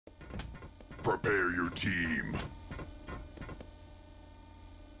Prepare your team.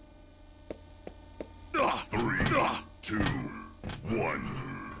 3, 2, 1,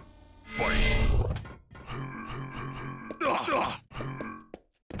 fight.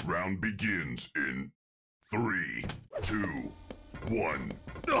 Round begins in 3, 2, 1,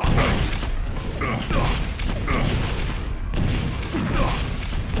 fight.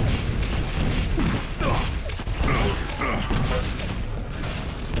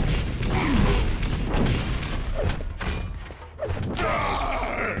 Last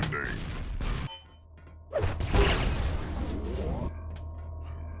standing.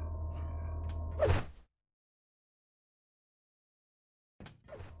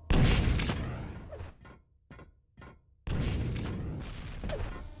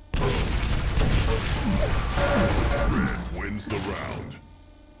 Red wins the round.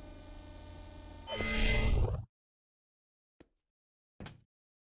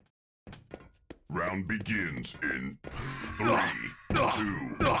 Round begins in 3,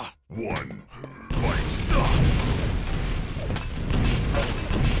 2, 1, fight.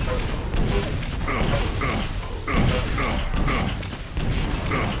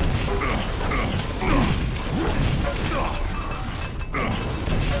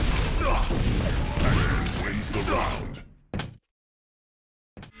 Red wins the round.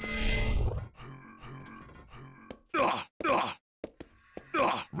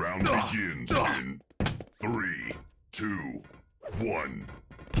 Round begins in 3, 2, 1,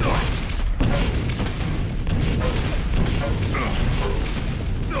 fight.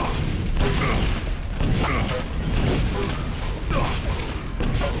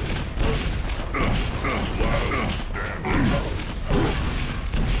 Last standing.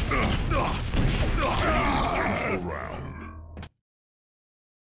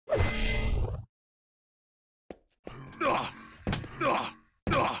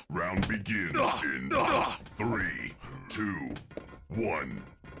 Wins the round.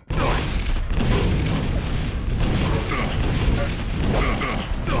 Round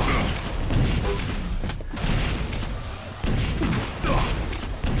begins in 3, 2, 1,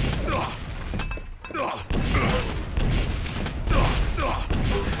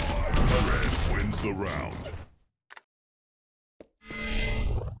 fight. Red wins the round.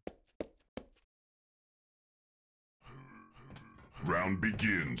 Round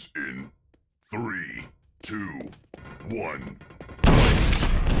begins in 3, 2, 1,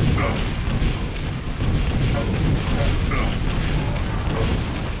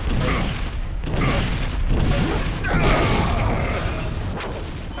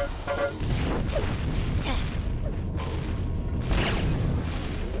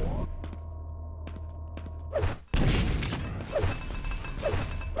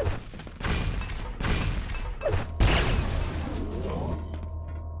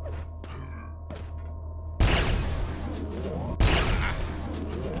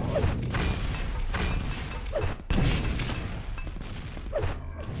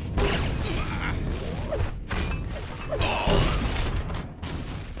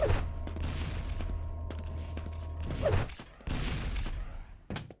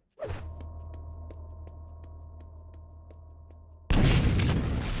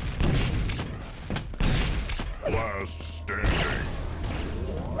 last standing.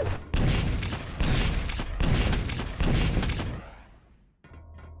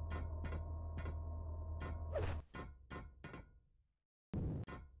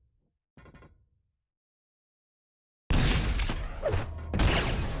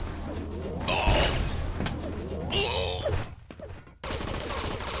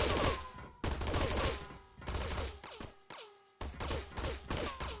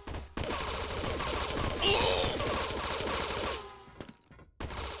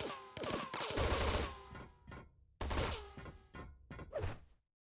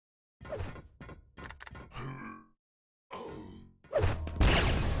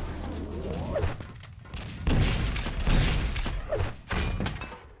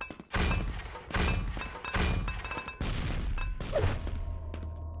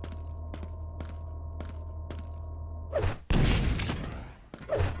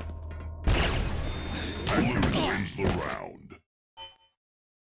 Wins the round.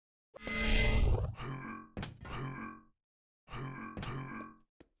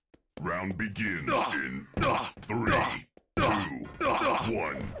 Round begins in 3, 2,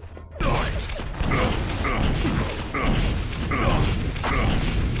 1, fight.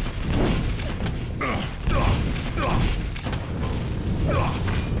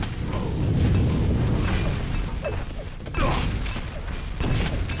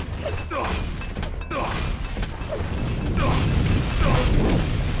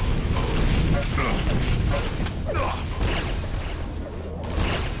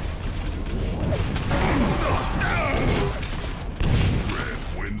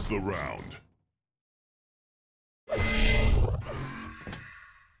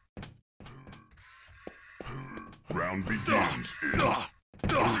 Round begins in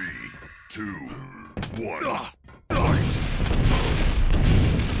 3, 2, 1. Fight!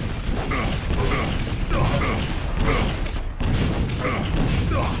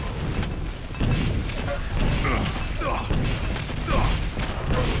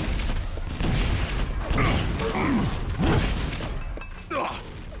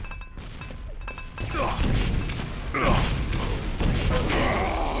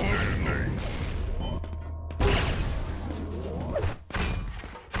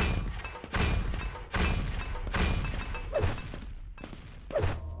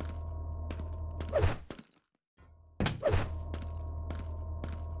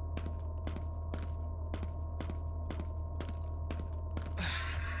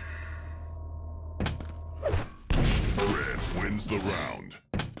 Wins the round.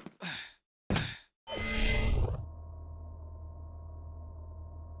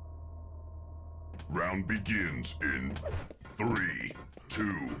 Round begins in 3, 2,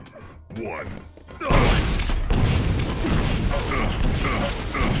 1.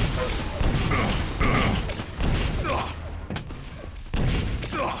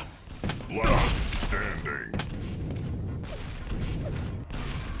 Last standing.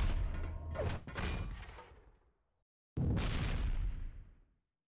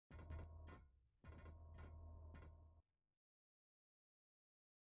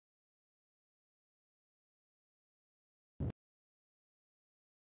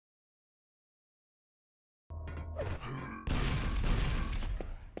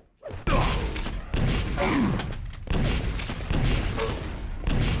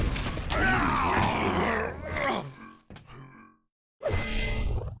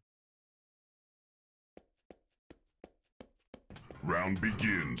 Round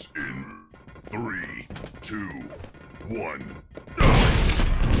begins in 3, 2, 1.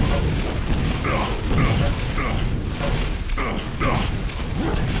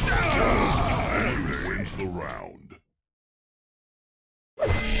 Wins the round.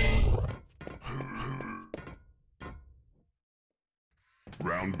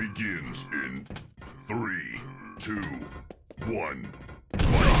 Round begins in 3, 2, 1.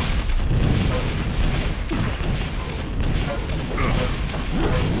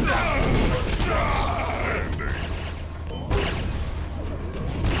 Standing.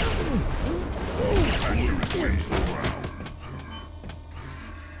 Blue wins the round.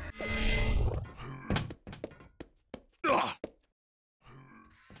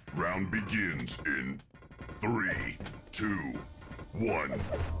 Round begins in 3, 2, 1.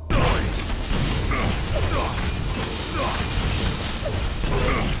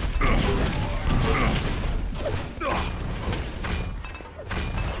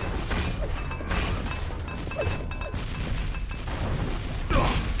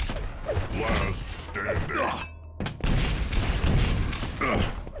 Last standing.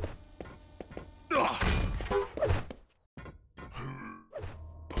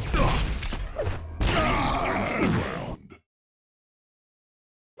 Wins the round.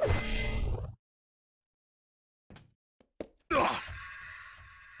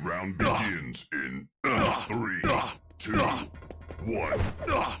 Round begins in 3, 2, 1.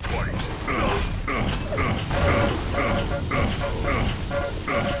 Fight!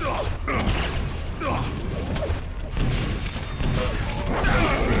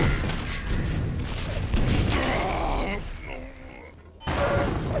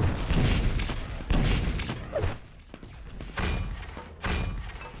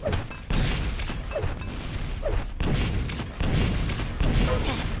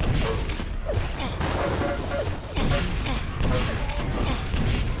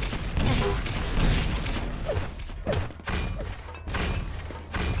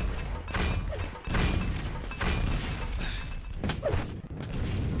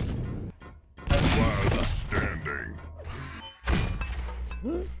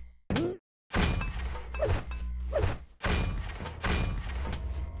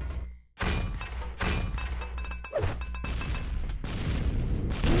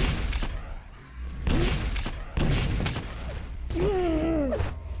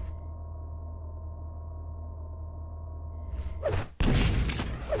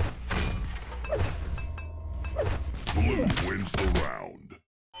 Blue wins the round.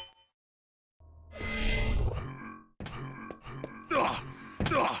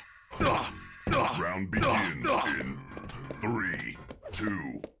 Round begins in 3,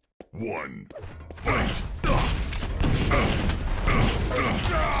 2, 1. Fight!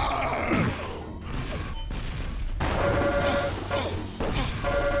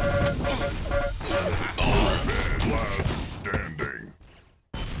 Last standing.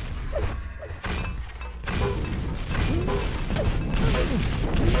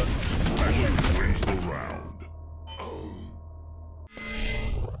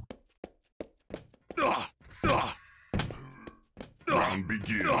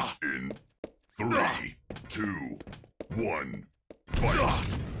 begins in 3, 2, 1,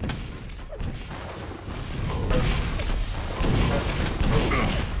 fight!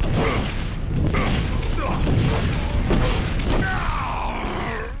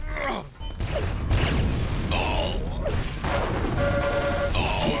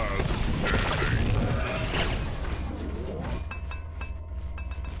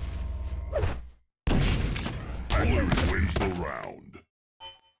 Wins the round.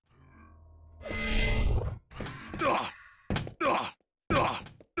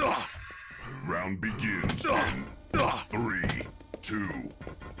 Round begins in 3, 2,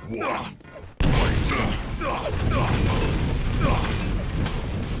 1,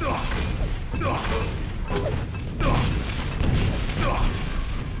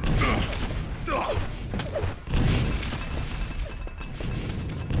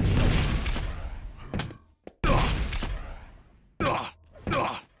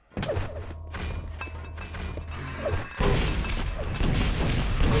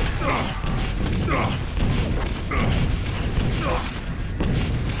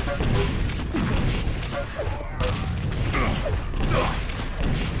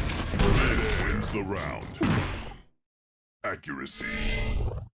 wins the round. Accuracy.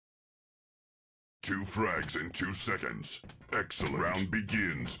 2 frags in 2 seconds. Excellent. Round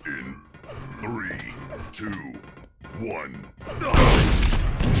begins in 3, 2, 1.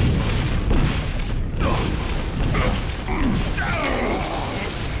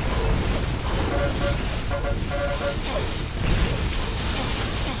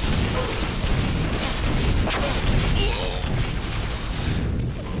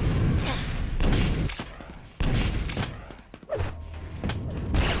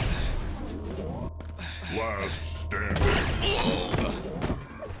 Last standing.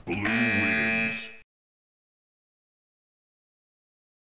 Blue